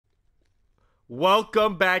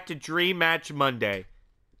Welcome back to Dream Match Monday.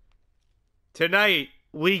 Tonight,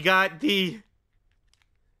 we got the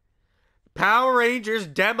Power Rangers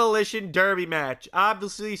Demolition Derby match.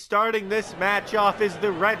 Obviously, starting this match off is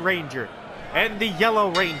the Red Ranger and the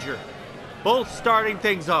Yellow Ranger. Both starting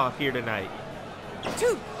things off here tonight.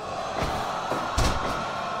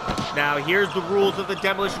 Now, here's the rules of the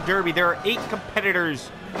Demolition Derby. There are 8 competitors.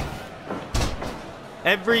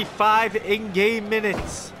 Every 5 in-game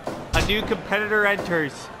minutes, a new competitor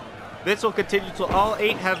enters. This will continue until all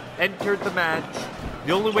 8 have entered the match.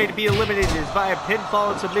 The only way to be eliminated is via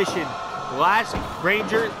pinfall and submission. Last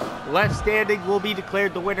Ranger left standing will be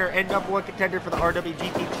declared the winner and #1 contender for the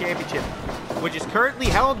RWGP Championship, which is currently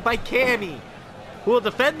held by Cammy, who will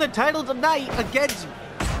defend the title tonight against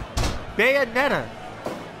Bayonetta.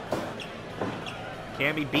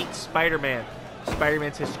 Cammy beats Spider-Man.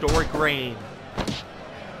 Spider-Man's historic reign,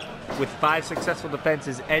 with 5 successful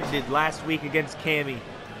defenses, ended last week against Cammy.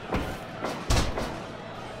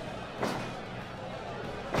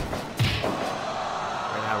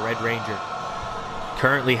 Right now, Red Ranger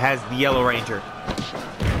currently has the Yellow Ranger.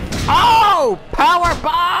 Oh! Power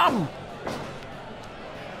bomb!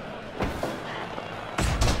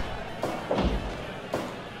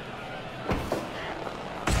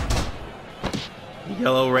 The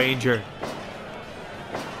Yellow Ranger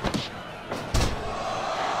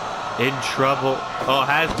in trouble. Oh,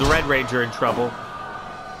 has the Red Ranger in trouble.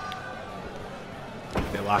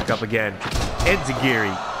 They lock up again.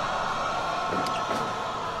 Enzigiri.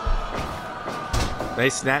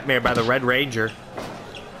 Nice snapmare by the Red Ranger.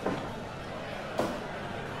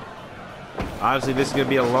 Obviously, this is going to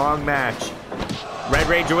be a long match. Red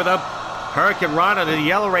Ranger with a Hurricane Rana to the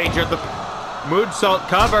Yellow Ranger. The moonsault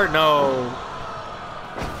cover. No.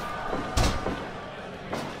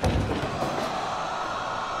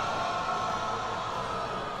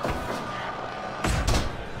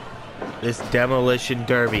 This Demolition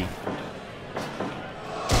Derby.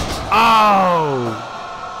 Oh!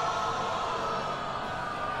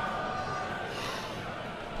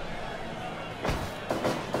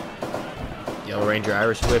 Yellow Ranger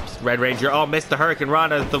Irish whips. Red Ranger. Oh, missed the Hurricane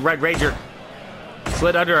Rana. The Red Ranger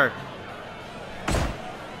slid under her.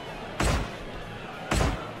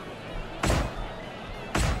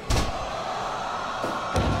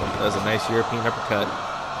 That was a nice European uppercut.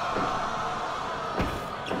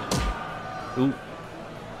 Ooh.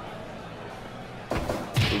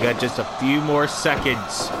 We got just a few more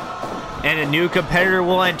seconds, and a new competitor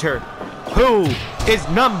will enter. Who is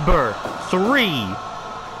number 3?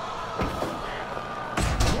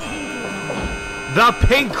 The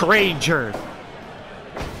Pink Ranger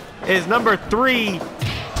is number 3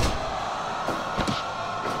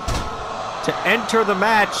 to enter the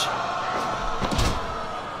match.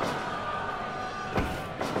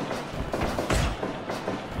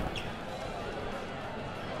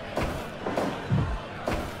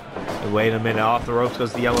 Wait a minute, off the ropes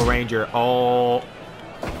goes the Yellow Ranger. Oh,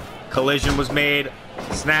 collision was made.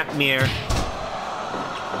 Snapmare.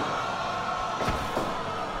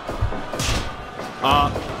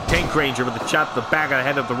 Pink Ranger with a chop to the back of the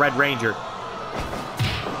head of the Red Ranger.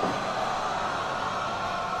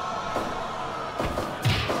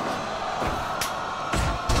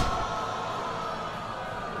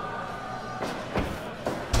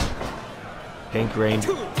 Pink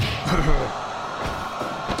Ranger.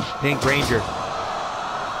 Pink Ranger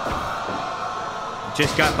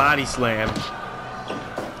just got body slammed.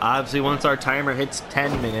 Obviously, once our timer hits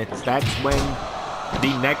 10 minutes, that's when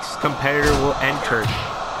the next competitor will enter.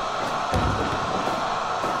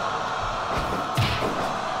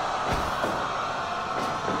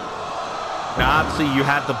 Now, obviously, you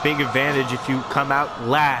have the big advantage if you come out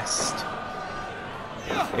last.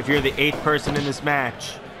 If you're the 8th person in this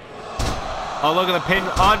match. Oh, look at the pin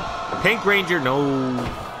on Pink Ranger. No.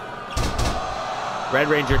 Red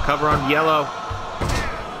Ranger cover on Yellow.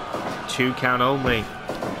 2 count only.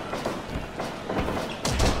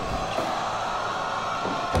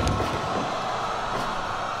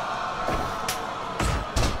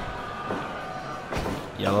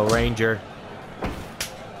 Yellow Ranger.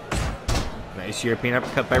 Nice European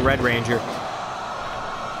uppercut by Red Ranger.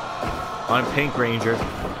 On Pink Ranger.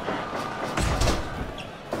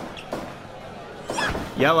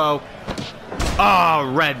 Yellow.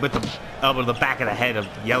 Oh, Red with the elbow to the back of the head of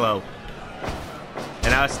Yellow.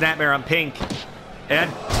 And now a snapmare on Pink.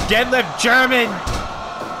 And deadlift German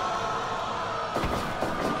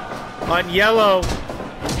on Yellow.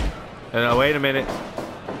 Oh, wait a minute.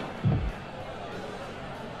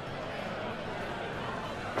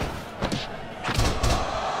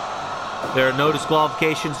 There are no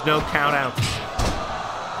disqualifications, no countouts.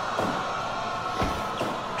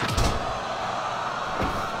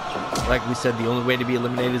 Like we said, the only way to be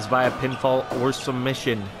eliminated is via pinfall or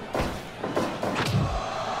submission.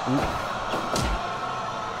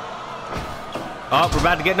 Oh, we're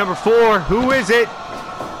about to get number 4. Who is it?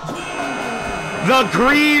 The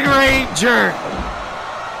Green Ranger!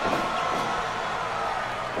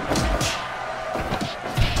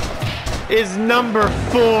 Is number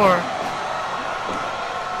 4.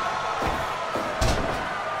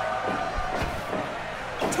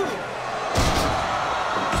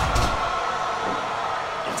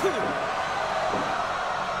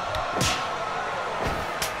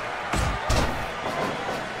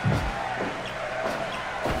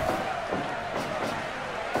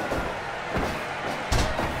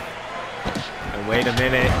 Wait a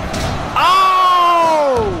minute.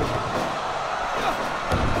 Oh!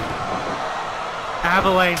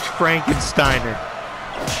 Avalanche Frankensteiner.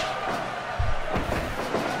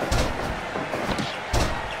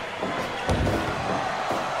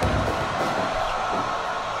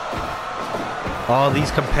 All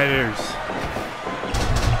these competitors,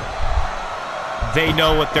 they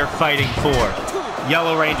know what they're fighting for.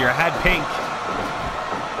 Yellow Ranger had pink.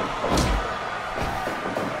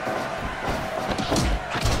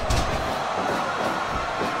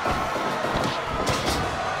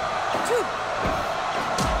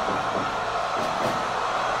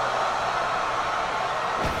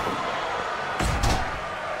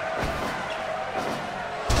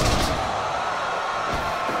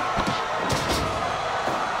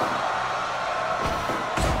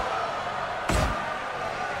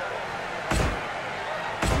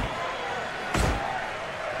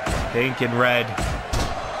 Pink and red.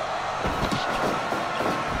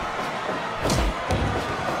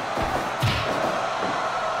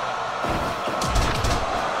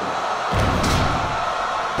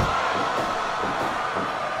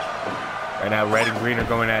 Right now, red and green are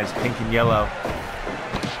going as pink and yellow.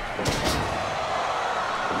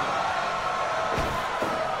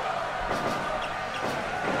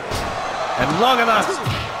 And long enough.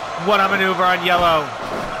 What a maneuver on yellow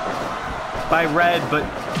by red, but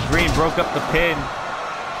green broke up the pin.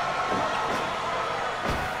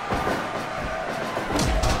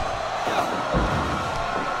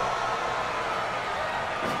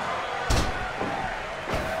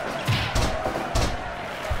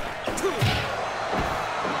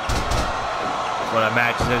 What a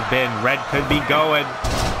match has been. Red could be going.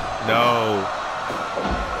 No.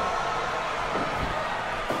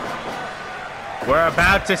 We're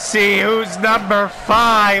about to see who's number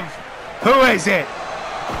 5. Who is it?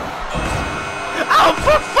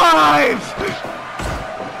 Alpha 5!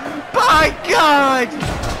 By God!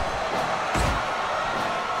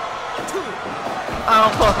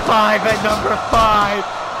 Alpha 5 at number 5.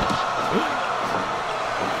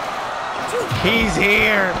 He's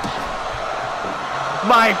here.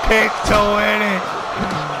 My pick to win it.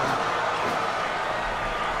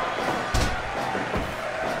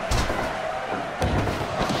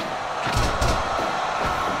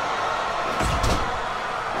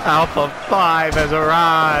 Alpha 5 has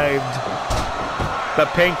arrived. The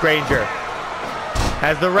Pink Ranger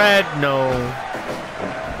has the red. No.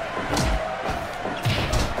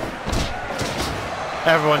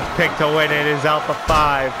 Everyone's pick to win it is Alpha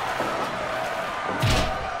 5.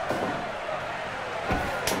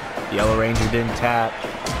 The Yellow Ranger didn't tap.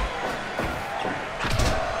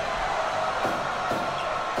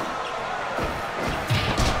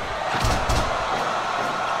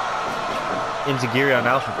 Inzagiri on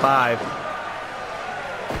Alpha 5.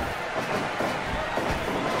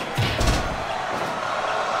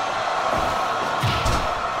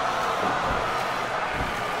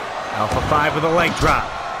 Alpha 5 with a leg drop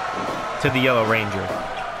to the Yellow Ranger.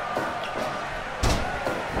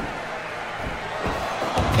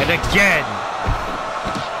 And again.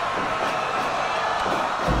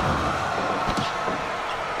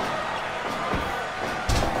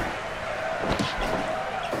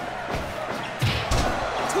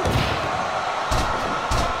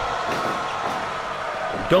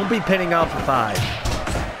 Don't be pinning Alpha 5.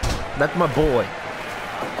 That's my boy.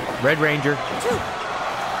 Red Ranger.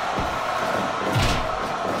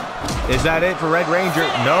 Is that it for Red Ranger?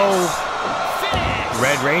 No.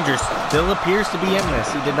 Red Ranger still appears to be in this.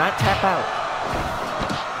 He did not tap out.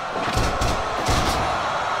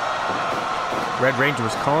 Red Ranger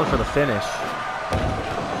was calling for the finish.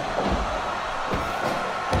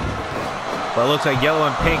 But it looks like yellow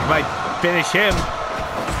and pink might finish him.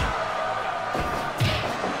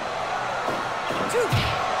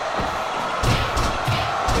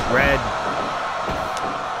 Red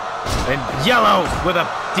and yellow with a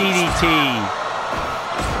DDT.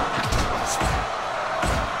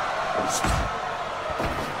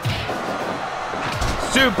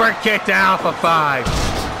 Super kick to Alpha 5.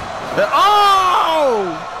 Oh!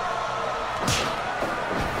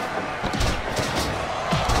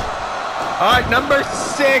 All right, number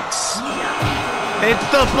 6. It's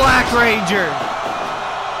the Black Ranger.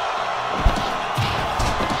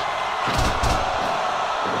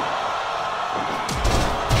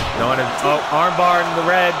 No one is, armbar in the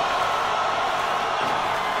red.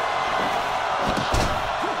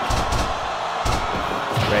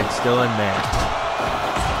 Red's still in there.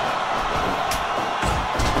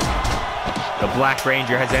 The Black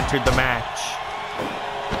Ranger has entered the match.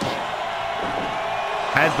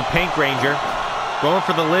 Has the Pink Ranger. Going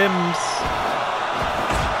for the limbs.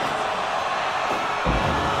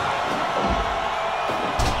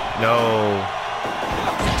 No.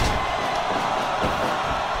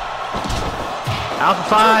 Alpha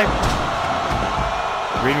 5.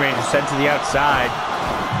 Green Ranger sent to the outside.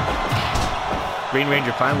 Green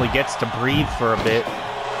Ranger finally gets to breathe for a bit.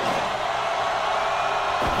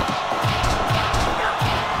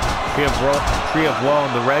 Tree of Woe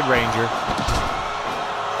on the Red Ranger.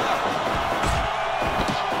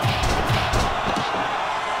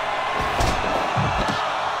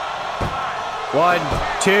 One,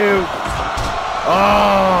 two.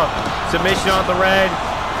 Oh, submission on the red.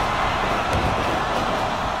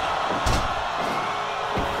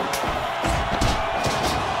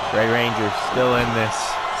 Red Ranger still in this.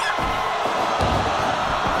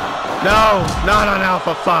 No, not on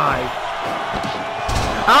Alpha 5.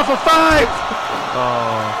 Alpha 5!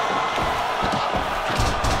 Oh.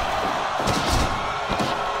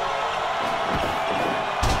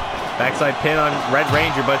 Backside pin on Red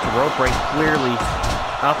Ranger, but it's a rope break clearly.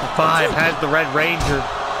 Alpha 5 has the Red Ranger.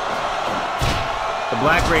 The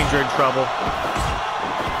Black Ranger in trouble.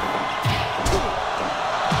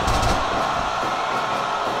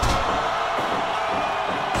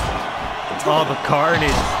 Oh, the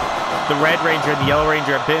carnage. The Red Ranger and the Yellow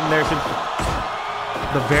Ranger have been there since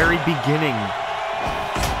the very beginning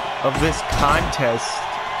of this contest.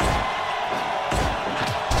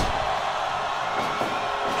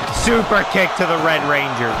 Super kick to the Red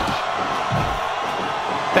Ranger.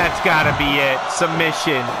 That's gotta be it.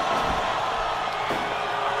 Submission.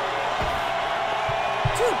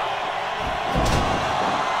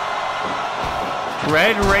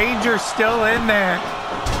 Red Ranger still in there.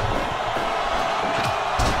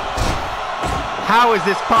 How is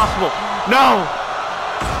this possible? No!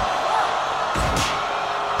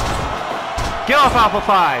 Get off Alpha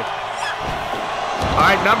 5. All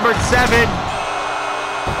right, number 7.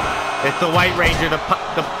 It's the White Ranger.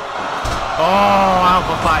 Oh,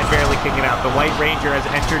 Alpha 5 barely kicking out. The White Ranger has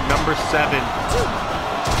entered number 7.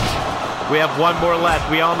 We have one more left.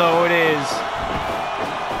 We all know who it is.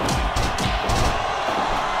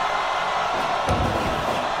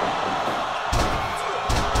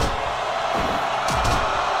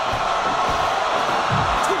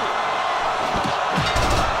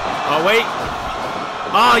 Oh, wait.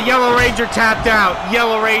 Oh, Yellow Ranger tapped out.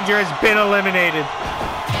 Yellow Ranger has been eliminated.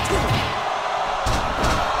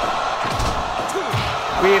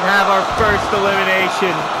 We have our first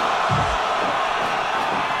elimination.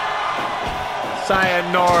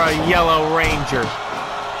 Sayonara, Yellow Ranger.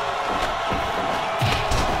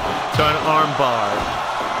 So an armbar.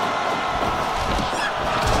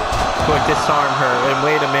 Could disarm her. And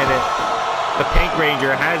wait a minute. The Pink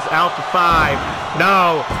Ranger has Alpha 5.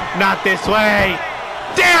 No, not this way.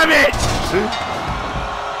 Damn it!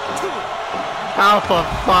 Alpha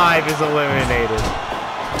 5 is eliminated.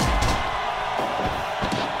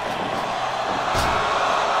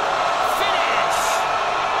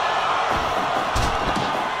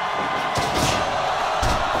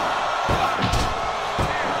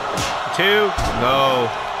 Two?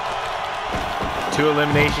 No. 2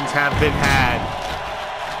 eliminations have been had.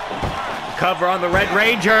 Cover on the Red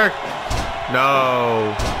Ranger.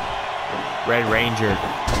 No. Red Ranger.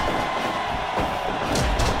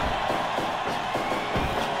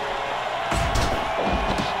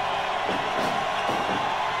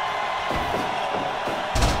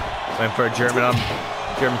 Went for a German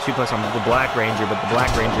suplex on the Black Ranger, but the Black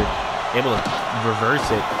Ranger able to reverse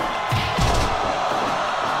it.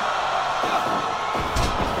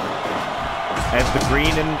 As the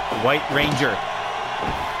Green and White Ranger.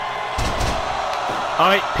 All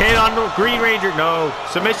right, pin on the Green Ranger. No.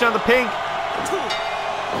 Submission on the Pink.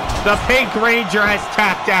 The Pink Ranger has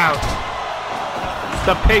tapped out.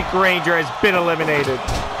 The Pink Ranger has been eliminated.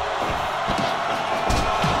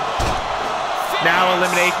 Now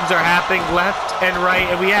eliminations are happening left and right,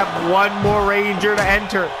 and we have one more Ranger to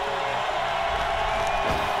enter.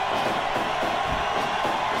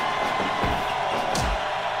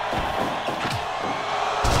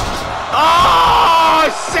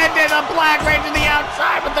 sending the Black Ranger to the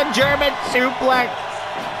outside with the German suplex.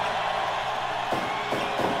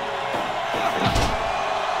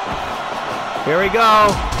 Here we go.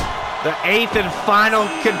 The 8th and final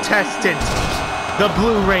contestant, the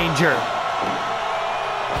Blue Ranger.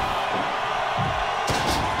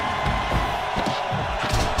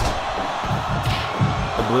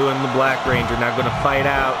 The Blue and the Black Ranger now going to fight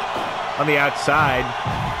out on the outside.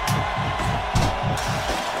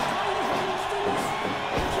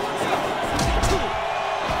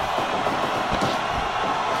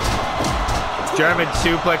 German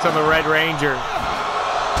suplex on the Red Ranger.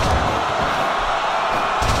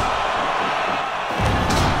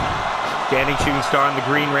 Standing shooting star on the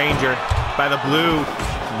Green Ranger by the Blue.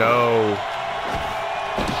 No.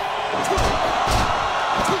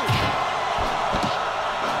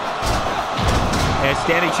 And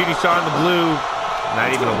standing shooting star on the Blue.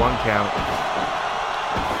 Not even a 1 count.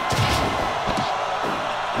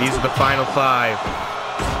 These are the final 5.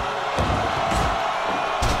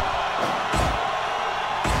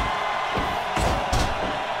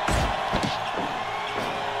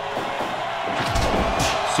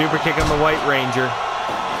 Super kick on the White Ranger.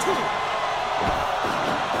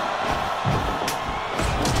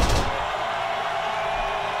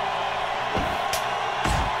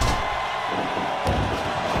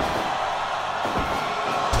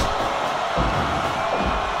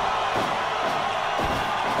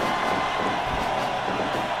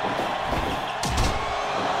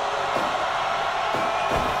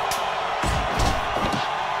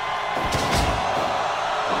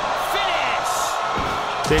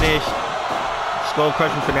 Finish. Skull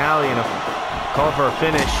crushing finale and a call for a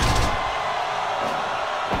finish.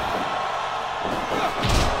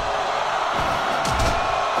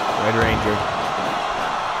 Red Ranger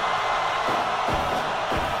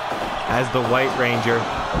as the White Ranger.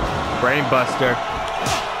 Brainbuster.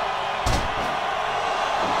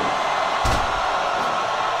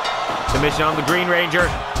 Submission on the Green Ranger.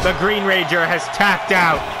 The Green Ranger has tapped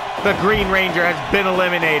out. The Green Ranger has been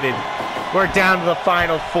eliminated. We're down to the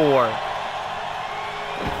final 4.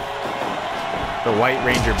 The White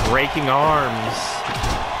Ranger breaking arms.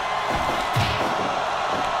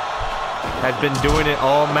 Has been doing it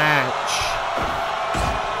all match.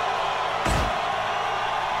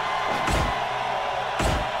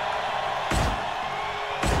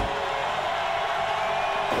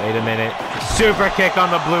 Wait a minute. Super kick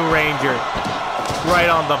on the Blue Ranger. Right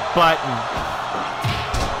on the button.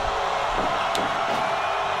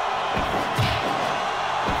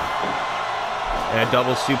 And a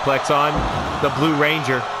double suplex on the Blue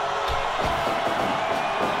Ranger.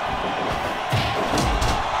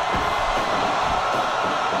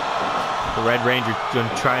 The Red Ranger going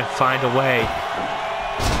to try and find a way.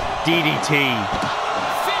 DDT.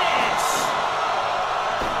 Finish!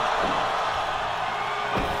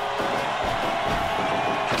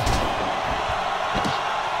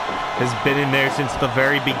 Has been in there since the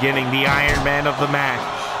very beginning. The Iron Man of the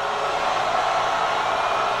match.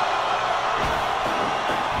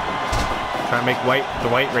 Trying to make the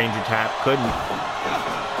White Ranger tap. Couldn't.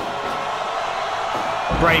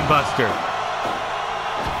 Brainbuster.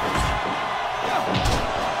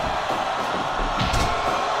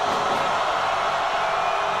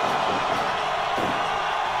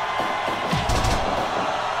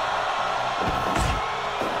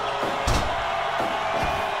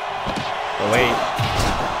 Oh, wait.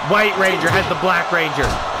 White Ranger has the Black Ranger.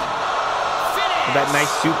 With that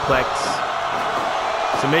nice suplex.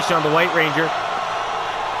 Submission on the White Ranger.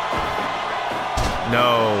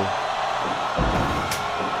 No.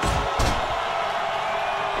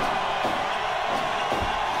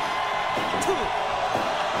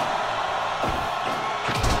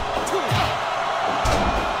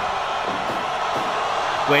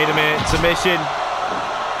 Wait a minute. Submission.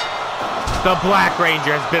 The Black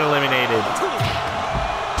Ranger has been eliminated.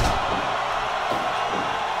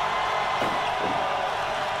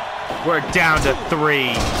 We're down to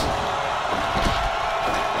 3.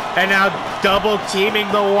 And now double teaming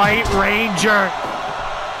the White Ranger.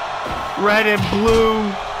 Red and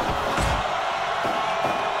blue.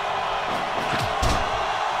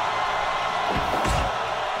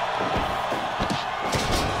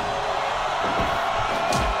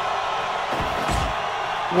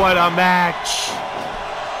 What a match.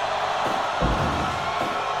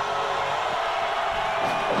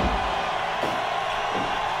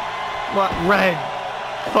 What? Red.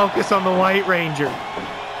 Focus on the White Ranger.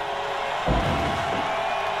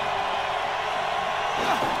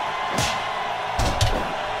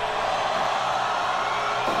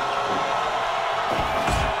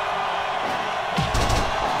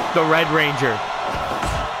 The Red Ranger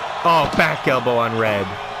Oh, back elbow on Red.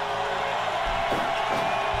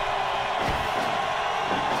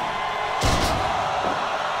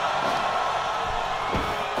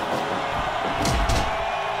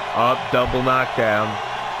 Up, double knockdown.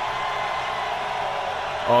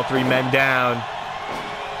 All three men down.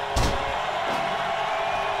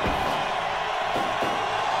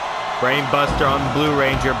 Brain buster on the Blue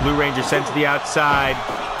Ranger. Blue Ranger sent to the outside.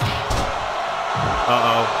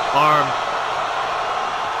 Uh-oh. Arm.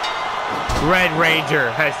 Red Ranger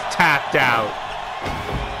has tapped out.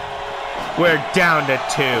 We're down to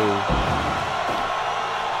 2.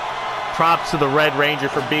 Props to the Red Ranger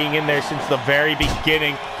for being in there since the very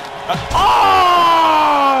beginning. Oh!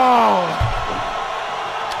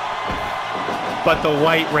 But the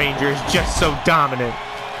White Ranger is just so dominant.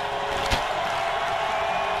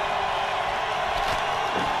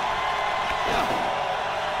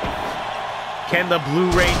 Can the Blue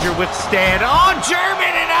Ranger withstand? Oh, German,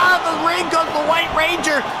 and out of the ring goes the White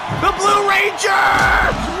Ranger. The Blue Ranger!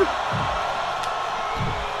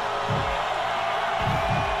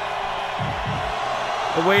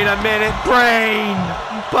 Wait a minute, Brain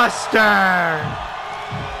Buster!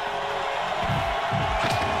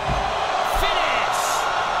 Finish!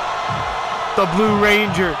 The Blue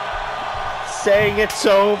Ranger saying it's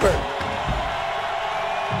over.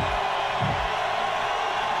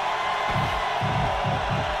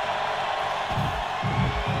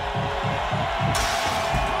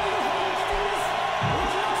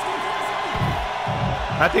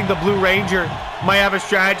 I think the Blue Ranger might have a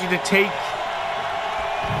strategy to take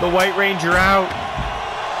the White Ranger out.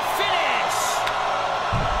 Finish!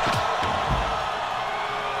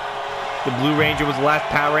 The Blue Ranger was the last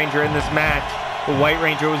Power Ranger in this match. The White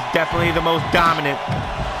Ranger was definitely the most dominant,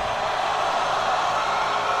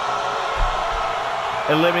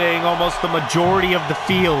 eliminating almost the majority of the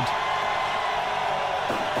field.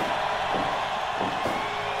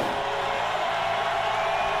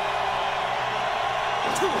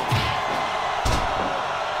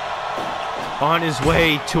 On his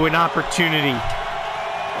way to an opportunity.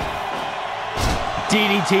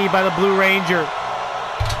 DDT by the Blue Ranger.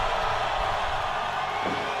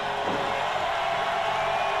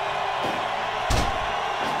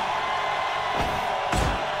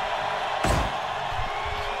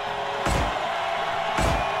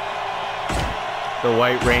 The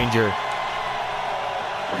White Ranger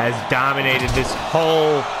has dominated this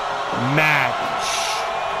whole match.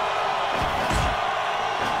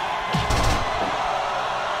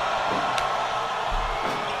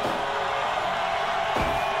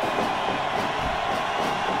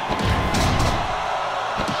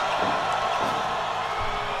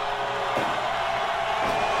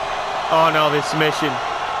 Oh no, this submission.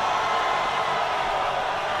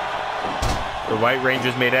 The White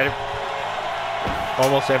Rangers made it.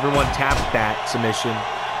 Almost everyone tapped that submission,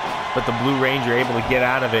 but the Blue Ranger able to get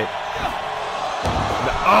out of it.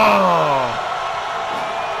 Oh!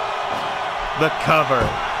 The cover.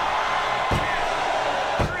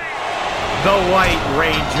 The White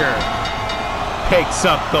Ranger picks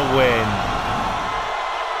up the win.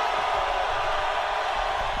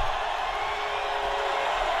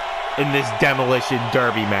 In this Demolition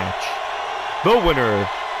Derby match, the winner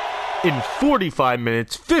in 45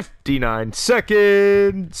 minutes 59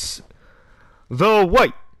 seconds, the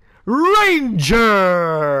White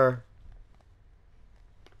Ranger.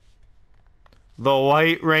 The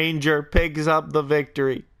White Ranger picks up the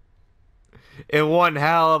victory in one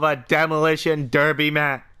hell of a Demolition Derby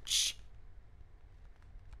match.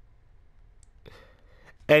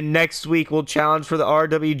 And next week we'll challenge for the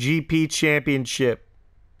RWGP Championship.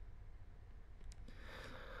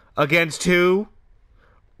 Against who?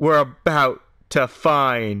 We're about to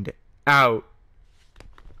find out.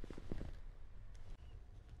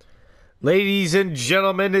 Ladies and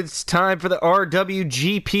gentlemen, it's time for the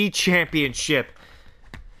RWGP Championship.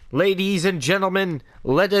 Ladies and gentlemen,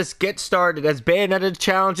 let us get started as Bayonetta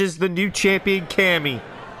challenges the new champion, Cammy.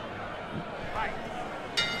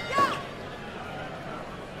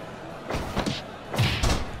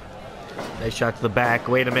 Nice shot to the back.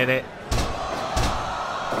 Wait a minute.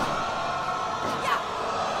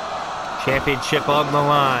 Championship on the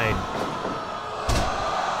line.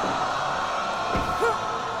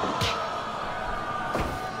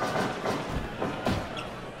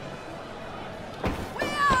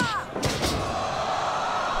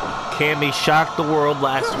 Cammy shocked the world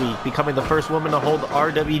last week, becoming the first woman to hold the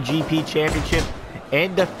RWGP Championship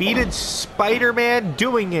and defeated Spider-Man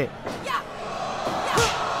doing it.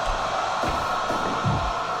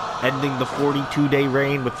 Ending the 42-day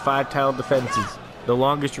reign with 5 title defenses. The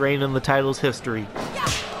longest reign in the title's history.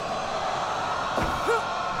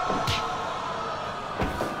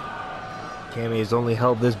 Cammy has only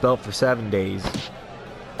held this belt for 7 days.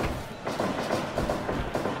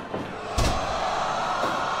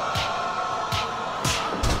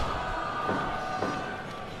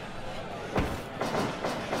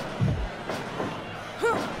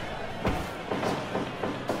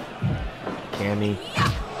 Cammy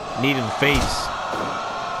knee to the face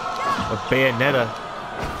of Bayonetta.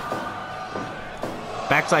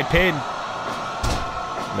 Backside pin.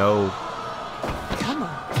 No. Come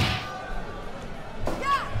on.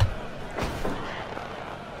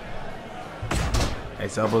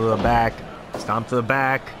 Nice elbow to the back. Stomp to the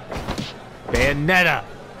back. Bayonetta.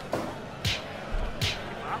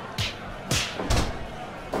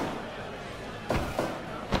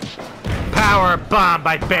 Power bomb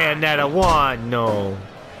by Bayonetta. 1. No.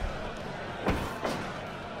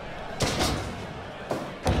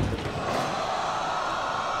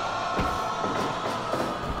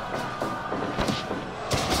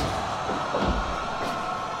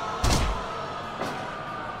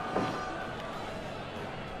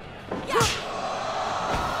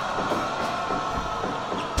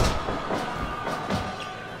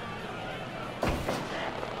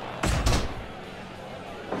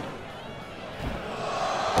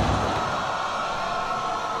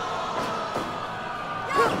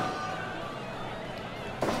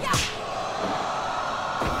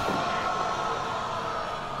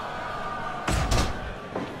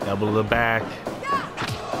 Elbow to the back.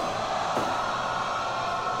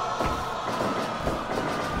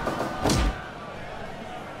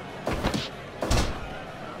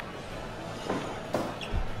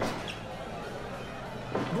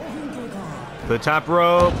 To the top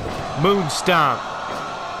rope. Moon stomp.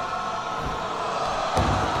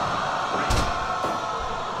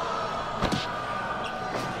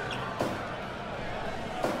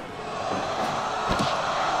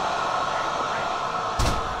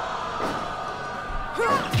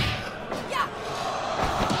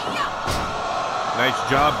 Nice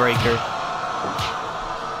jawbreaker.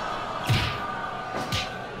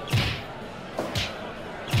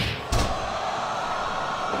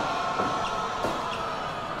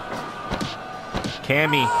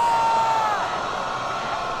 Cammy.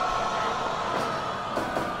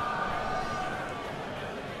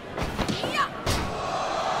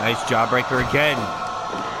 Nice jawbreaker again.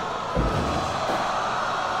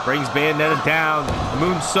 Brings Bayonetta down.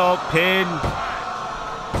 Moonsault pin.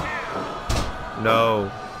 No.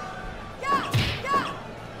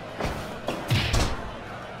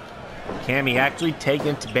 Cammy actually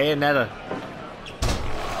taken to Bayonetta.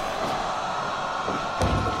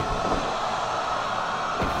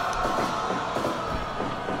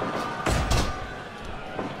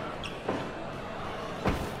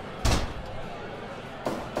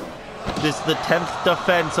 This is the 10th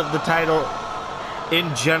defense of the title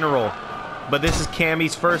in general, but this is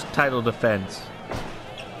Cammy's first title defense.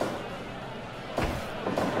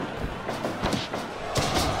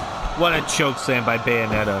 What a chokeslam by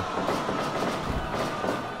Bayonetta.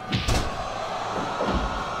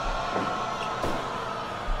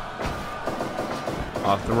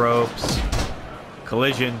 Off the ropes.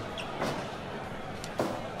 Collision.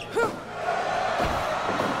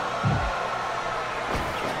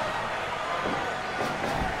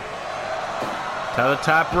 To the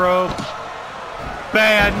top rope.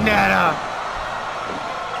 Bayonetta.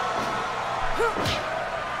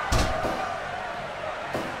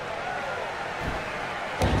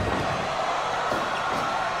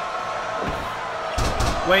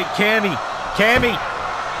 Wait, Cammy. Cammy.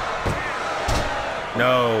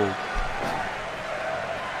 No.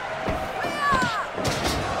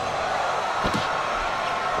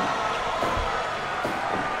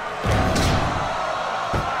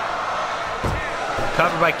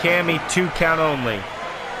 Covered by Cammy, 2 count only.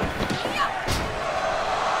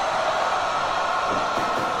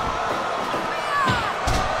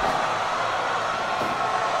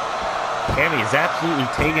 Cammy is absolutely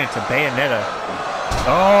taking it to Bayonetta.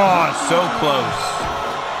 Oh, so close.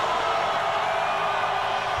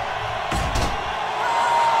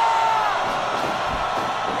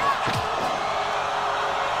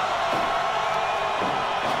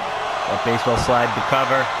 A baseball slide to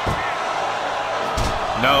cover.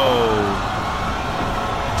 No.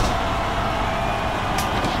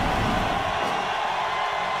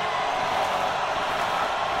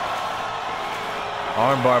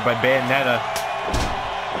 Armbar by Bayonetta.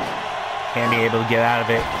 Cammy able to get out of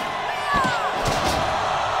it.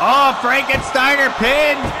 Oh, Frankensteiner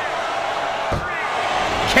pin!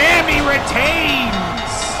 Cammy retains!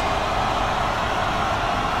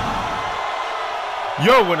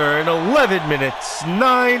 Your winner in 11 minutes,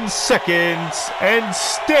 9 seconds, and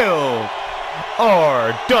still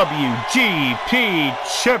RWGP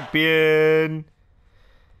champion,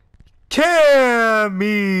 Cammy.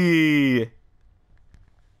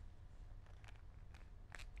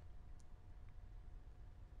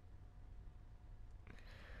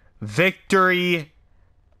 Victory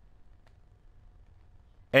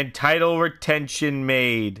and title retention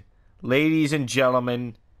made. Ladies and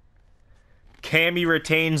gentlemen, Cammy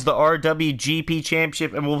retains the RWGP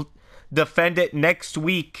championship and will defend it next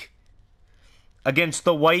week against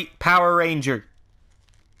the White Power Ranger.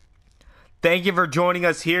 Thank you for joining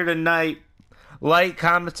us here tonight. Like,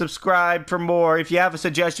 comment, subscribe for more. If you have a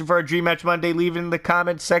suggestion for a Dream Match Monday, leave it in the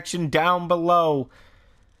comment section down below.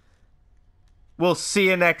 We'll see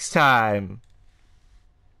you next time.